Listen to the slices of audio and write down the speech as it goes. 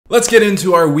Let's get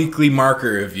into our weekly market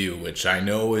review, which I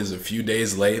know is a few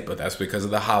days late, but that's because of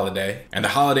the holiday. And the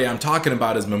holiday I'm talking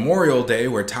about is Memorial Day,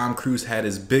 where Tom Cruise had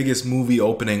his biggest movie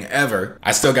opening ever.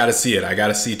 I still gotta see it. I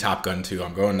gotta see Top Gun 2.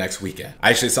 I'm going next weekend. I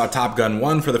actually saw Top Gun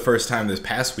 1 for the first time this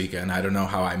past weekend. I don't know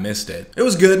how I missed it. It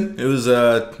was good. It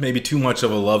was maybe too much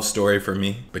of a love story for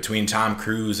me between Tom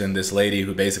Cruise and this lady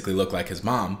who basically looked like his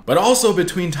mom, but also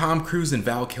between Tom Cruise and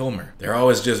Val Kilmer. They're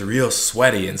always just real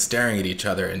sweaty and staring at each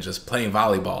other and just playing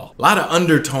volleyball. A lot of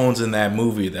undertones in that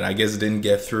movie that I guess didn't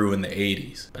get through in the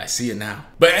 80s, but I see it now.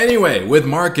 But anyway, with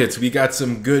markets, we got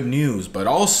some good news, but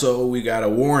also we got a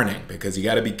warning because you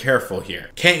got to be careful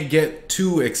here. Can't get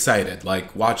too excited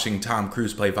like watching Tom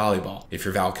Cruise play volleyball if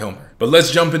you're Val Kilmer. But let's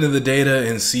jump into the data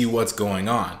and see what's going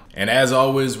on. And as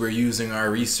always, we're using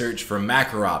our research from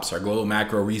MacroOps, our global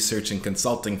macro research and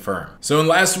consulting firm. So in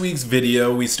last week's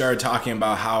video, we started talking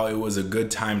about how it was a good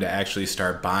time to actually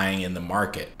start buying in the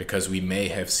market because we may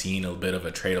have seen a bit of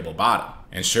a tradable bottom.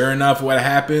 And sure enough, what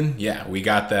happened? Yeah, we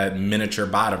got that miniature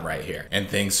bottom right here and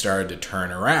things started to turn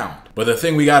around. But the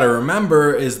thing we got to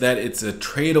remember is that it's a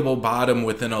tradable bottom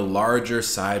within a larger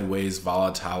sideways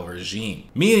volatile regime.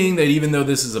 Meaning that even though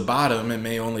this is a bottom, it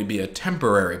may only be a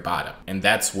temporary bottom. And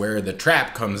that's where the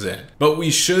trap comes in. But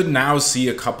we should now see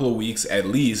a couple of weeks at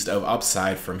least of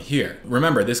upside from here.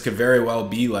 Remember, this could very well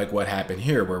be like what happened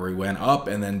here where we went up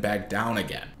and then back down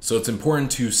again. So it's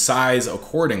important to size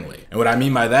accordingly. And what I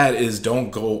mean by that is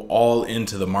don't go all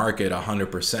into the market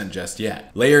 100% just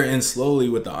yet. Layer in slowly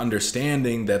with the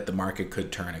understanding that the market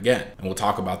could turn again. And we'll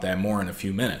talk about that more in a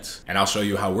few minutes. And I'll show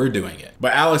you how we're doing it.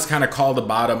 But Alex kind of called the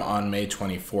bottom on May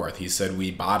 24th. He said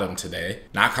we bottomed today.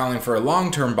 Not calling for a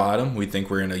long-term bottom. We think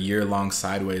we're in a year-long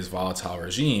sideways volatile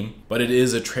regime, but it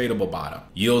is a tradable bottom.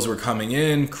 Yields were coming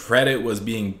in, credit was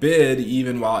being bid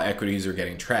even while equities are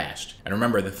getting trashed. And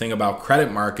remember, the thing about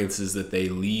credit markets is that they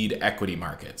lead equity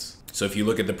markets. So if you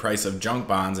look at the price of junk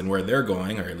bonds and where they're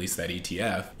going, or at least that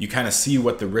ETF, you kind of see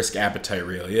what the risk appetite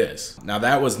really is. Now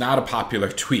that was not a popular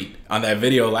tweet. On that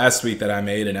video last week that I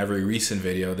made and every recent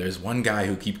video, there's one guy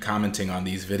who keeps commenting on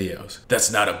these videos. That's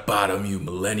not a bottom, you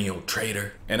millennial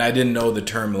trader. And I didn't know the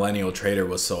term millennial trader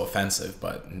was so offensive,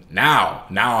 but now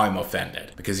I'm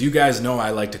offended. Because you guys know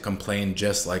I like to complain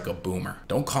just like a boomer.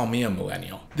 Don't call me a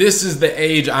millennial. This is the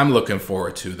age I'm looking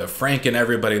forward to, the Frank and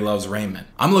Everybody Loves Raymond.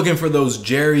 I'm looking for those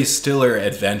Jerry Stiller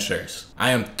adventures.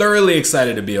 I am thoroughly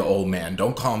excited to be an old man.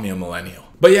 Don't call me a millennial.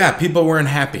 But yeah, people weren't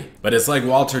happy. But it's like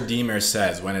Walter Deemer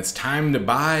says, when it's time to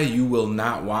buy, you will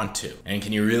not want to. And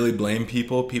can you really blame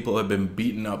people? People have been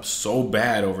beaten up so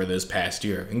bad over this past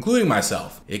year, including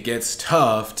myself. It gets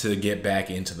tough to get back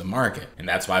into the market. And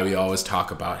that's why we always talk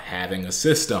about having a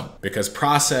system. Because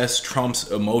process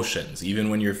trumps emotions. Even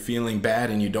when you're feeling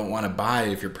bad and you don't want to buy,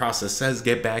 if your process says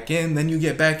get back in, then you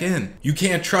get back in. You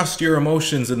can't trust your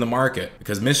emotions in the market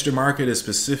because Mr. Market is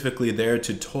specifically there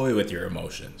to toy with your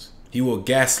emotions. He will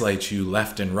gaslight you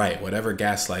left and right, whatever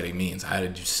gaslighting means.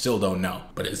 You still don't know,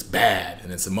 but it's bad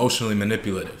and it's emotionally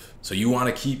manipulative. So you want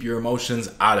to keep your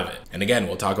emotions out of it. And again,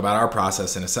 we'll talk about our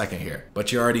process in a second here,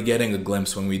 but you're already getting a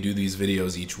glimpse when we do these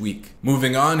videos each week.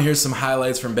 Moving on, here's some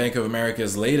highlights from Bank of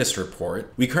America's latest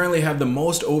report. We currently have the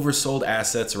most oversold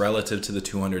assets relative to the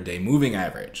 200-day moving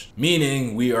average,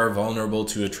 meaning we are vulnerable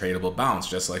to a tradable bounce,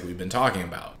 just like we've been talking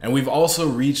about. And we've also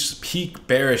reached peak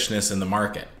bearishness in the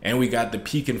market. And we got the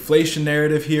peak inflation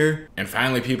narrative here. And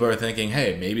finally, people are thinking,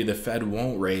 hey, maybe the Fed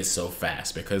won't raise so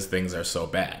fast because things are so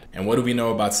bad. And what do we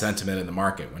know about sentiment in the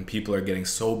market? When people are getting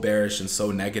so bearish and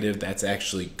so negative, that's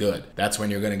actually good. That's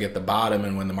when you're going to get the bottom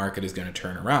and when the market is going to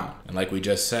turn around. And like we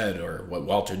just said, or what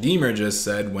Walter Deemer just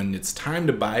said, when it's time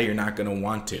to buy, you're not going to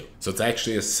want to. So it's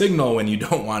actually a signal when you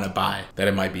don't want to buy that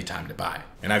it might be time to buy.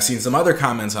 And I've seen some other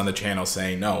comments on the channel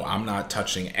saying, no, I'm not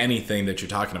touching anything that you're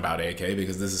talking about, AK,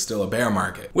 because this is still a bear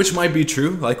market. Which might be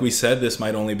true. Like we said, this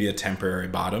might only be a temporary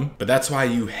bottom, but that's why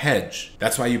you hedge.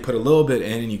 That's why you put a little bit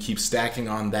in and you keep stacking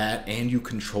on that and you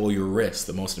control your risk,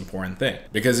 the most important thing.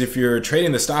 Because if you're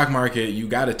trading the stock market, you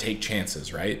got to take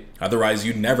chances, right? Otherwise,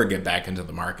 you'd never get back into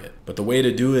the market. But the way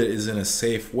to do it is in a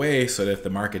safe way so that if the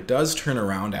market does turn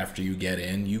around after you get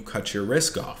in, you cut your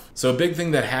risk off. So a big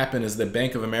thing that happened is that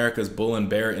Bank of America's bull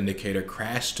and bear indicator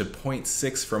crashed to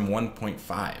 0.6 from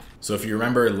 1.5. So if you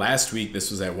remember last week,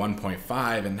 this was at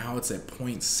 1.5 and now it's at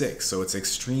 0.6. So it's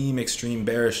extreme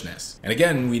bearishness. And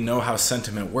again, we know how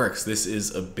sentiment works. This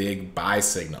is a big buy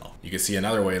signal. You can see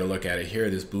another way to look at it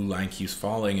here. This blue line keeps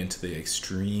falling into the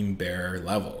extreme bear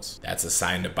levels. That's a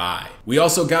sign to buy. We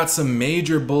also got some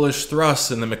major bullish thrusts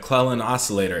in the McClellan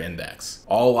Oscillator Index,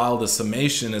 all while the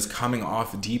summation is coming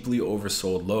off deeply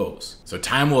oversold lows. So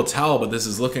time will tell, but this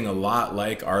is looking a lot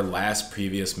like our last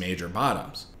previous major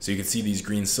bottoms. So you can see these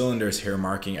green cylinders here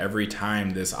marking every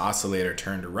time this oscillator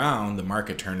turned around, the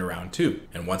market turned around too.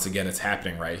 And once again, it's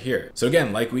happening right here. So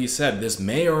again, like we said, this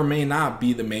may or may not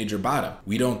be the major bottom.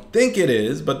 We don't think it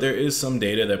is, but there is some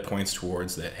data that points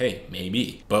towards that, hey,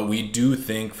 maybe. But we do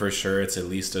think for sure it's at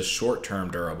least a short-term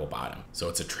durable bottom. So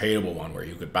it's a tradable one where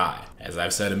you could buy, as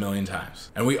I've said a million times.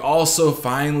 And we also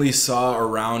finally saw a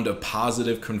round of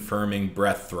positive confirming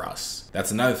breadth thrusts.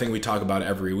 That's another thing we talk about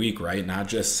every week, right? Not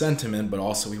just sentiment, but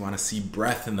also we want to see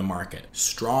breadth in the market.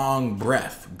 Strong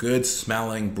breadth, good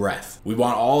smelling breadth. We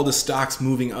want all the stocks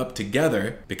moving up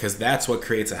together because that's what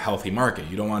creates a healthy market.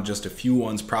 You don't want just a few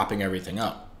ones propping everything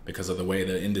up because of the way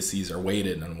the indices are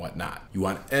weighted and whatnot. You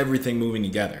want everything moving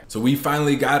together. So we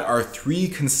finally got our 3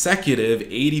 consecutive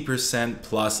 80%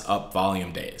 plus up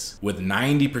volume days with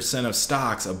 90% of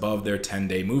stocks above their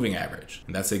 10-day moving average.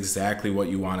 And that's exactly what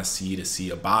you want to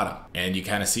see a bottom. And you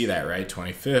kind of see that, right?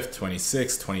 25th,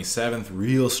 26th, 27th,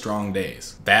 real strong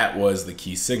days. That was the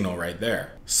key signal right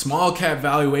there. Small cap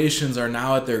valuations are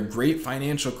now at their great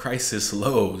financial crisis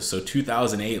lows, so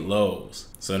 2008 lows.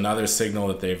 So another signal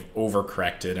that they've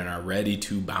overcorrected and are ready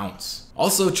to bounce.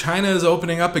 Also, China is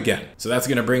opening up again. So that's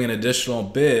going to bring an additional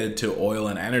bid to oil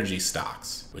and energy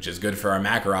stocks, which is good for our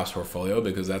macro ops portfolio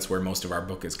because that's where most of our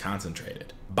book is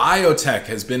concentrated. Biotech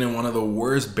has been in one of the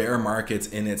worst bear markets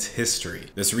in its history.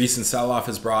 This recent sell-off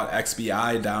has brought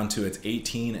XBI down to its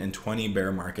 18 and 20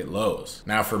 bear market lows.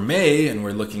 Now for May, and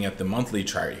we're looking at the monthly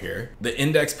chart here, the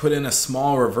index put in a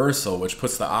small reversal, which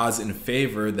puts the odds in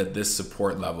favor that this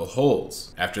support level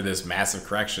holds. After this massive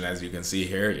correction, as you can see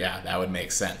here, yeah, that would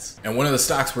make sense. And one of the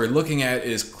stocks we're looking at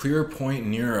is ClearPoint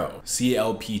Neuro,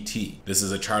 CLPT. This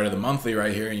is a chart of the monthly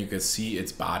right here, and you can see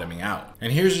it's bottoming out.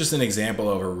 And here's just an example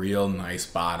of a real nice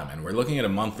bottom, and we're looking at a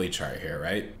monthly chart here,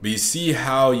 right? But you see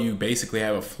how you basically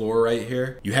have a floor right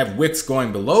here? You have wicks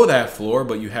going below that floor,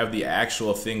 but you have the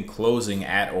actual thing closing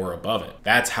at or above it.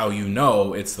 That's how you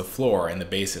know it's the floor and the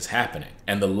base is happening.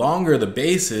 And the longer the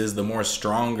base is, the more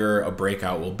stronger a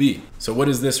breakout will be. So what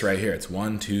is this right here? It's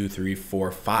 1, 2, 3,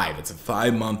 4, 5. It's a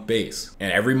 5-month base.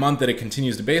 And every month that it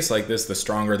continues to base like this, the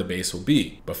stronger the base will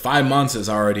be. But 5 months is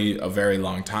already a very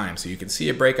long time. So you can see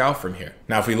it break out from here.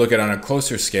 Now, if we look at it on a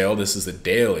closer scale, this is a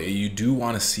daily, you do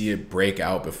want to see it break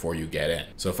out before you get in.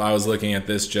 So if I was looking at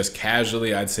this just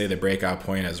casually, I'd say the breakout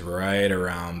point is right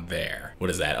around there. What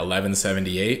is that,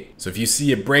 1178? So if you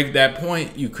see it break that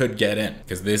point, you could get in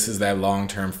because this is that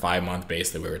long-term 5-month base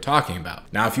that we were talking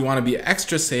about. Now, if you want to be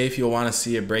extra safe, you'll want to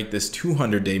see it break this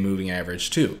 200-day moving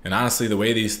average too. And honestly, the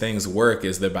way these things work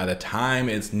is that by the time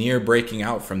it's near breaking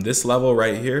out from this level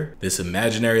right here, this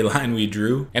imaginary line we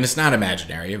drew, and it's not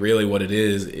imaginary, really what it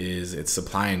is it's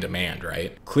supply and demand,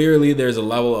 right? Clearly, there's a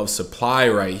level of supply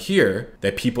right here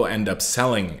that people end up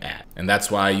selling at. And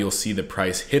that's why you'll see the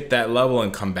price hit that level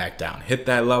and come back down. Hit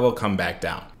that level, come back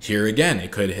down. Here again,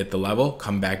 it could hit the level,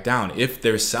 come back down if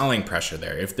there's selling pressure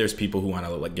there, if there's people who want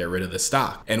to get rid of the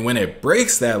stock. And when it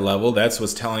breaks that level, that's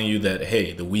what's telling you that,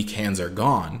 hey, the weak hands are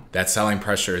gone, that selling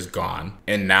pressure is gone,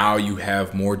 and now you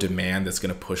have more demand that's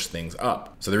going to push things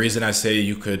up. So the reason I say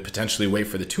you could potentially wait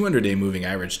for the 200-day moving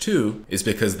average too is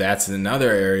because that's another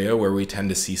area where we tend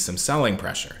to see some selling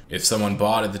pressure. If someone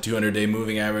bought at the 200-day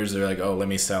moving average, they're like, oh, let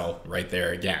me sell right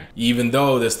there again, even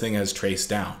though this thing has traced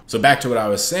down. So back to what I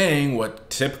was saying, what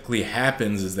typically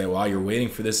happens is that while you're waiting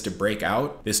for this to break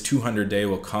out, this 200-day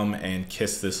will come and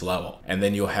kiss this level, and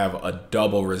then you'll have a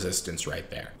double resistance right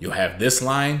there. You'll have this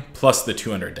line plus the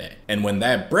 200-day, and when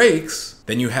that breaks,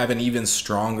 then you have an even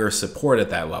stronger support at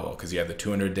that level because you have the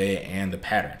 200-day and the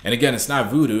pattern. And again, it's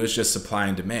not voodoo, it's just supply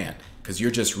and demand, because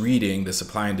you're just reading the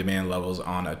supply and demand levels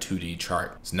on a 2D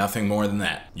chart. It's nothing more than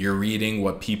that. You're reading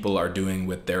what people are doing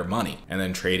with their money and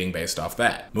then trading based off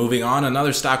that. Moving on,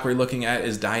 another stock we're looking at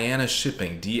is Diana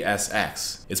Shipping,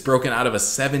 DSX. It's broken out of a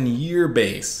 7-year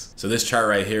base. So this chart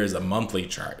right here is a monthly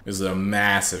chart. This is a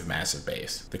massive, massive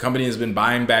base. The company has been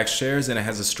buying back shares and it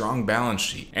has a strong balance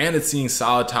sheet. And it's seeing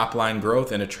solid top line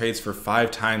growth and it trades for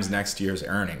 5 times next year's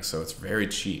earnings. So it's very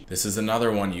cheap. This is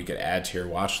another one you could add to your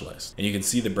watch list. And you can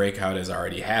see the breakout has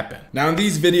already happened. Now in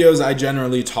these videos, I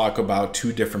generally talk about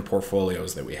 2 different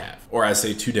portfolios that we have, or I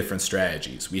say 2 different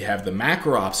strategies. We have the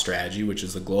macro ops strategy, which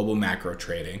is the global macro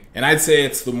trading. And I'd say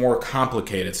it's the more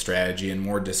complicated strategy and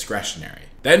more discretionary.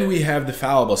 Then we have the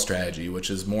Fallible strategy, which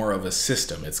is more of a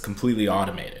system. It's completely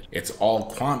automated. It's all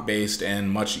quant based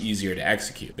and much easier to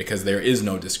execute because there is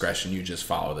no discretion. You just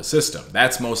follow the system.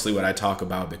 That's mostly what I talk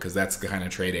about because that's the kind of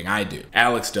trading I do.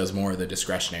 Alex does more of the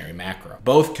discretionary macro.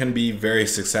 Both can be very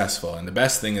successful, and the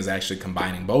best thing is actually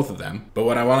combining both of them. But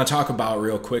what I want to talk about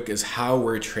real quick is how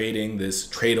we're trading this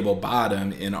tradable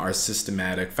bottom in our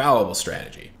systematic Fallible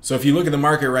strategy. So if you look at the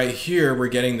market right here, we're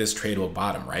getting this tradable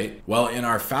bottom, right? Well, in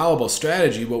our Fallible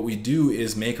strategy, what we do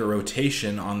is make a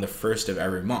rotation on the first of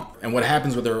every month. And what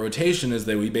happens with a rotation is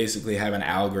that we basically have an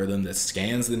algorithm that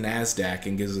scans the NASDAQ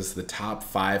and gives us the top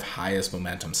 5 highest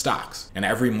momentum stocks. And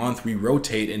every month we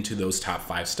rotate into those top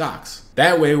 5 stocks.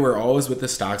 That way, we're always with the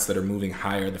stocks that are moving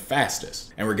higher the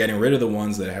fastest, and we're getting rid of the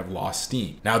ones that have lost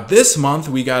steam. Now, this month,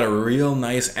 we got a real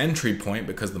nice entry point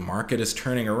because the market is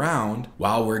turning around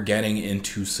while we're getting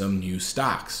into some new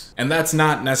stocks. And that's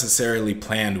not necessarily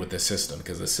planned with the system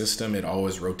because the system, it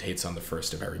always rotates on the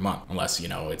first of every month. Unless,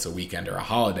 it's a weekend or a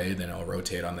holiday, then it'll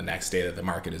rotate on the next day that the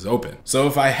market is open. So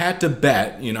if I had to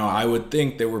bet, I would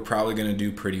think that we're probably going to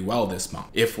do pretty well this month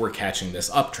if we're catching this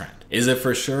uptrend. Is it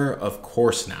for sure? Of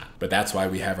course not. But that's why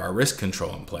we have our risk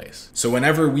control in place. So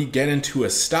whenever we get into a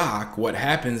stock, what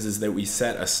happens is that we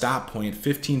set a stop point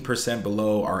 15%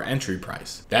 below our entry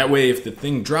price. That way, if the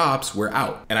thing drops, we're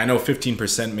out. And I know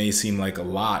 15% may seem like a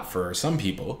lot for some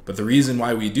people, but the reason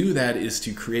why we do that is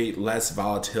to create less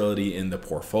volatility in the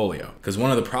portfolio. Because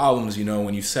one of the problems,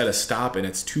 when you set a stop and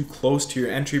it's too close to your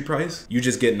entry price, you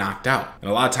just get knocked out. And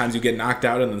a lot of times you get knocked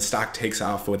out and the stock takes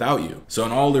off without you. So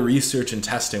in all the research and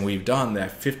testing we've done,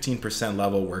 that 15%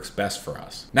 level works best for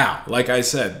us. Now, like I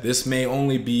said, this may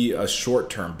only be a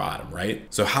short-term bottom, right?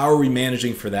 So how are we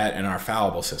managing for that in our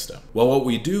Fallible system? Well, what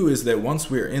we do is that once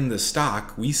we're in the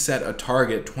stock, we set a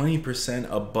target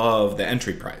 20% above the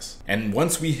entry price. And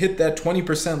once we hit that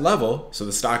 20% level, so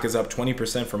the stock is up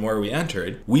 20% from where we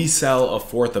entered, we sell a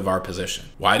fourth of our position.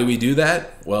 Why do we do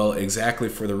that? Well, exactly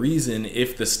for the reason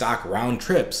if the stock round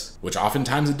trips, which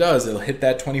oftentimes it does, it'll hit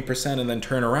that 20% and then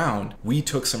turn around, we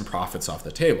took some profits off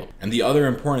the table. And the other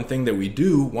important thing that we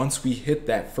do once we hit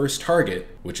that first target,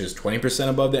 which is 20%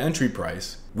 above the entry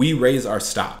price, we raise our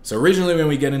stop. So originally when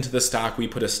we get into the stock, we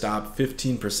put a stop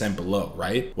 15% below,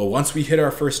 right? Well, once we hit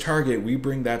our first target, we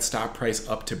bring that stop price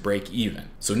up to break even.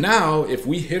 So now if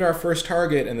we hit our first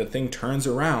target and the thing turns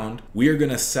around, we are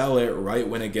gonna sell it right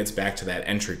when it gets back to that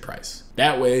entry price.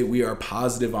 That way we are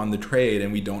positive on the trade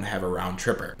and we don't have a round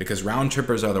tripper, because round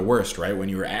trippers are the worst, right? When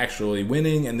you're actually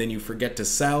winning and then you forget to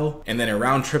sell and then it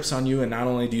round trips on you, and not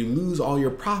only do you lose all your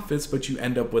profits, but you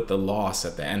end up with the loss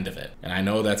at the end of it. And I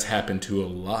know that's happened to a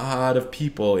lot of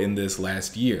people in this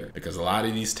last year because a lot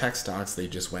of these tech stocks, they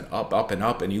just went up, up and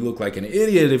up, and you look like an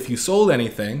idiot if you sold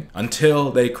anything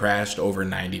until they crashed over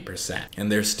 90%.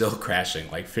 And they're still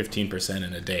crashing like 15%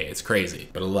 in a day. It's crazy.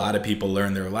 But a lot of people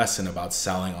learn their lesson about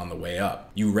selling on the way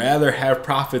up. You rather have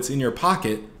profits in your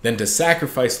pocket than to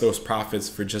sacrifice those profits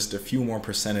for just a few more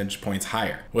percentage points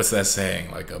higher. What's that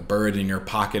saying? Like a bird in your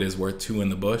pocket is worth 2 in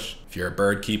the bush? If you're a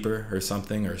bird keeper or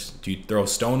something, or do you throw a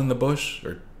stone in the bush?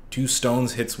 Or 2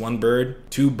 stones hits 1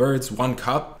 bird, 2 birds, 1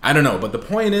 cup. I don't know, but the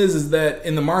point is that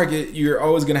in the market, you're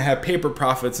always gonna have paper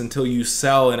profits until you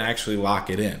sell and actually lock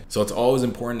it in. So it's always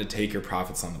important to take your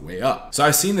profits on the way up. So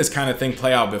I've seen this kind of thing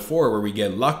play out before where we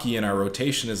get lucky and our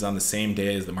rotation is on the same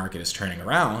day as the market is turning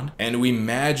around, and we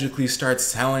magically start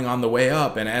selling on the way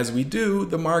up, and as we do,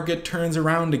 the market turns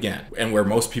around again. And where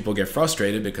most people get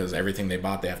frustrated because everything they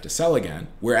bought they have to sell again,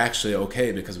 we're actually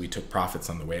okay because we took profits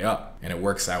on the way up, and it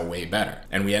works out way better.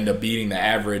 And we end up beating the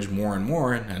average more and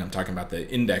more, and I'm talking about the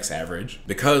index average,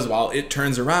 because while it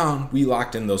turns around, we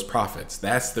locked in those profits.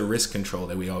 That's the risk control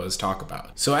that we always talk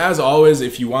about. So as always,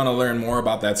 if you want to learn more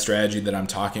about that strategy that I'm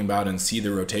talking about and see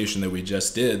the rotation that we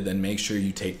just did, then make sure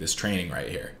you take this training right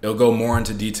here. It'll go more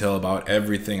into detail about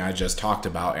everything I just talked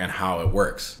about and how it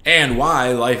works, and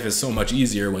why life is so much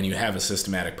easier when you have a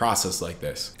systematic process like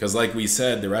this. Because like we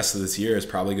said, the rest of this year is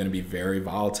probably going to be very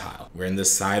volatile. We're in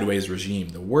this sideways regime,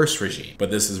 the worst regime, but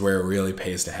this is where it really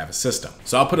pays to have a system.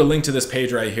 So I'll put a link to this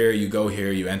page right here. You go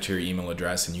here, you enter your email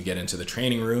address, and you get into the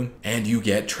training room and you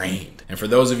get trained. And for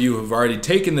those of you who've already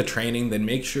taken the training, then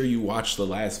make sure you watch the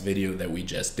last video that we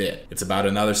just did. It's about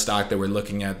another stock that we're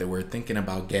looking at that we're thinking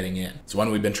about getting in. It's one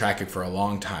we've been tracking for a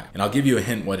long time. And I'll give you a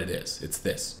hint what it is. It's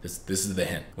this. This is the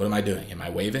hint. What am I doing? Am I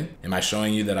waving? Am I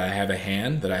showing you that I have a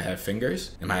hand, that I have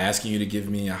fingers? Am I asking you to give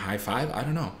me a high five? I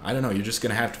don't know. You're just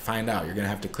gonna have to find out. You're gonna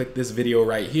have to click this video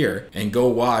right here and go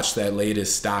watch that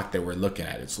latest stock that we're looking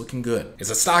at. It's looking good. It's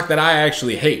a stock that I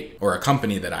actually hate, or a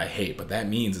company that I hate, but that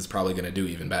means it's probably gonna do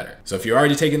even better. So if you're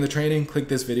already taking the training, click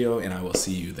this video and I will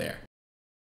see you there.